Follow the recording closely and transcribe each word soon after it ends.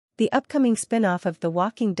The upcoming spin-off of The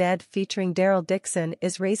Walking Dead featuring Daryl Dixon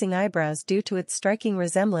is raising eyebrows due to its striking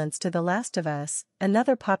resemblance to The Last of Us,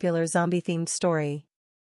 another popular zombie-themed story.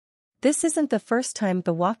 This isn't the first time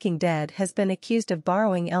The Walking Dead has been accused of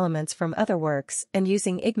borrowing elements from other works and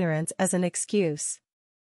using ignorance as an excuse.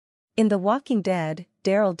 In The Walking Dead,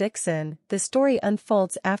 Daryl Dixon, the story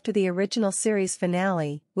unfolds after the original series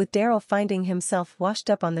finale, with Daryl finding himself washed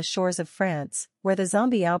up on the shores of France, where the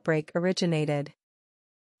zombie outbreak originated.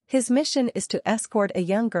 His mission is to escort a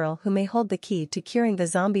young girl who may hold the key to curing the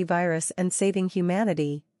zombie virus and saving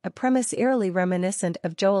humanity, a premise eerily reminiscent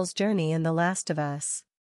of Joel's journey in The Last of Us.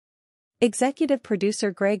 Executive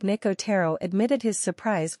producer Greg Nicotero admitted his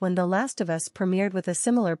surprise when The Last of Us premiered with a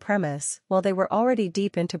similar premise, while they were already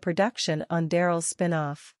deep into production on Daryl's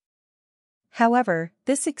spin-off. However,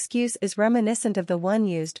 this excuse is reminiscent of the one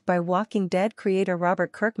used by Walking Dead creator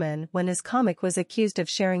Robert Kirkman when his comic was accused of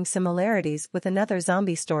sharing similarities with another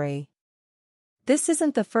zombie story. This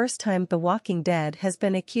isn't the first time The Walking Dead has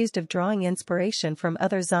been accused of drawing inspiration from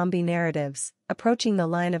other zombie narratives, approaching the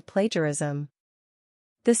line of plagiarism.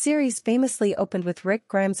 The series famously opened with Rick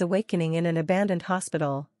Grimes awakening in an abandoned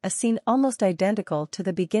hospital, a scene almost identical to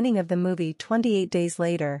the beginning of the movie 28 Days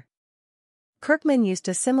Later. Kirkman used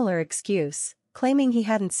a similar excuse, claiming he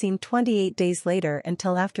hadn't seen 28 Days Later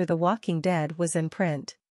until after The Walking Dead was in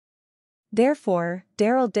print. Therefore,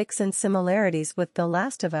 Daryl Dixon's similarities with The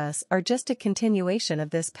Last of Us are just a continuation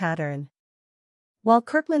of this pattern. While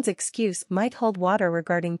Kirkman's excuse might hold water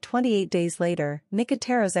regarding 28 Days Later,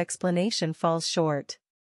 Nicotero's explanation falls short.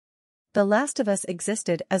 The Last of Us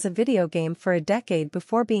existed as a video game for a decade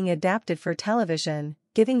before being adapted for television,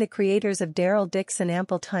 giving the creators of Daryl Dixon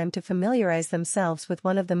ample time to familiarize themselves with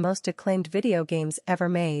one of the most acclaimed video games ever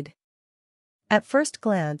made. At first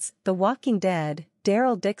glance, The Walking Dead,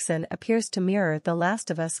 Daryl Dixon appears to mirror The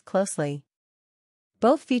Last of Us closely.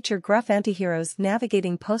 Both feature gruff antiheroes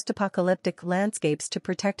navigating post-apocalyptic landscapes to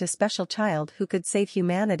protect a special child who could save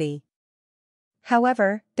humanity.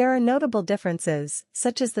 However, there are notable differences,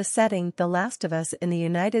 such as the setting The Last of Us in the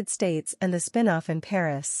United States and the spin-off in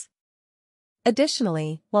Paris.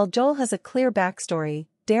 Additionally, while Joel has a clear backstory,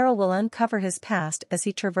 Daryl will uncover his past as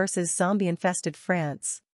he traverses zombie-infested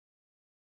France.